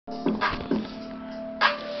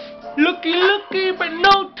Looky, looky, but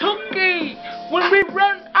no tookie. When we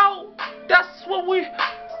run out, that's what we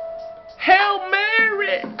Hail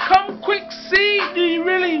Mary. Come quick, see, do you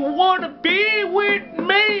really want to be with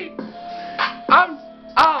me? I'm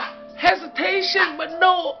hesitation, but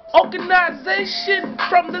no organization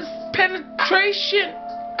from this penetration.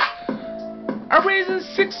 I raised a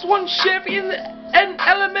 6'1" Chevy in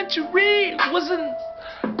elementary. Wasn't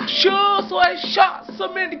sure, so I shot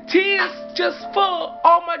so many tears just for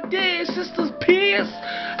all my dear sisters' peers.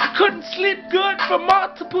 I couldn't sleep good for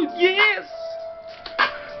multiple years.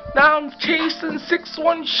 Now I'm chasing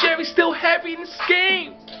 6'1" Chevy, still heavy in the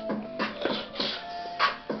scheme.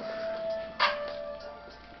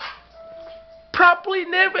 Probably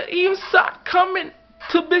never even saw it coming.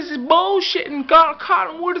 Too busy bullshitting, got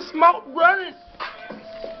caught with his mouth running.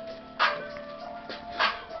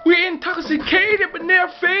 We intoxicated but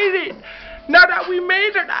never faded. Now that we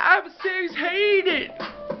made it, the adversaries hated.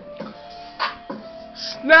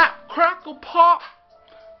 Snap, crackle, pop.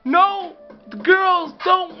 No, the girls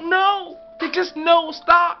don't know. They just know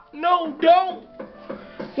stop, no, don't.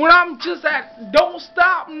 When I'm just at don't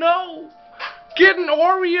stop, no. Get an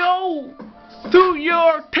Oreo through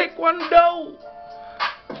your taekwondo.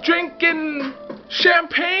 Drinking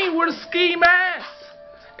champagne with a ski mask.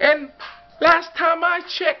 And last time I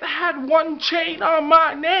checked, I had one chain on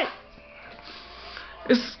my neck.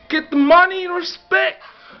 It's get the money and respect.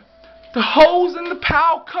 The hoes and the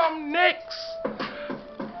pal come next.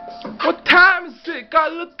 What time is it?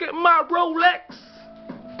 Gotta look at my Rolex.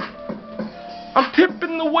 I'm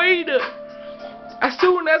tipping the waiter as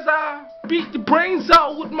soon as I beat the brains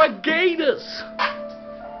out with my gators.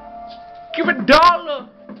 Give $1.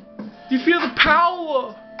 You feel the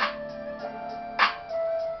power.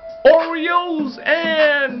 Oreos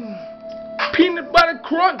and peanut butter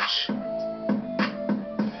crunch.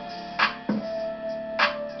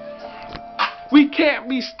 We can't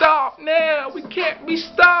be stopped now. We can't be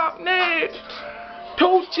stopped now.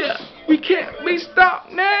 Told ya, we can't be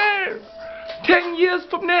stopped now. 10 years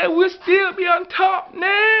from now, we'll still be on top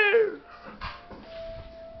now.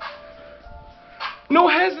 No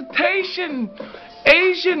hesitation.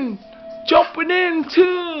 Asian jumping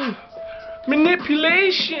into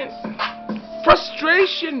manipulation,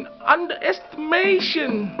 frustration,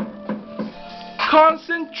 underestimation,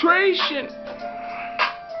 concentration.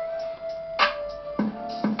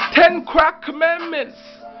 10 crack commandments.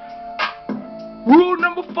 Rule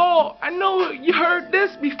number 4. I know you heard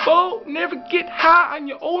this before. Never get high on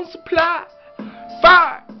your own supply.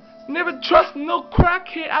 5. Never trust no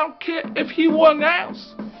crackhead. I don't care if he 1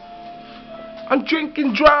 ounce. I'm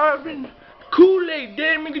drinking, driving Kool-Aid,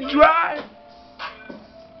 damn me to drive.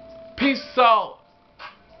 Peace out.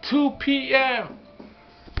 2 p.m.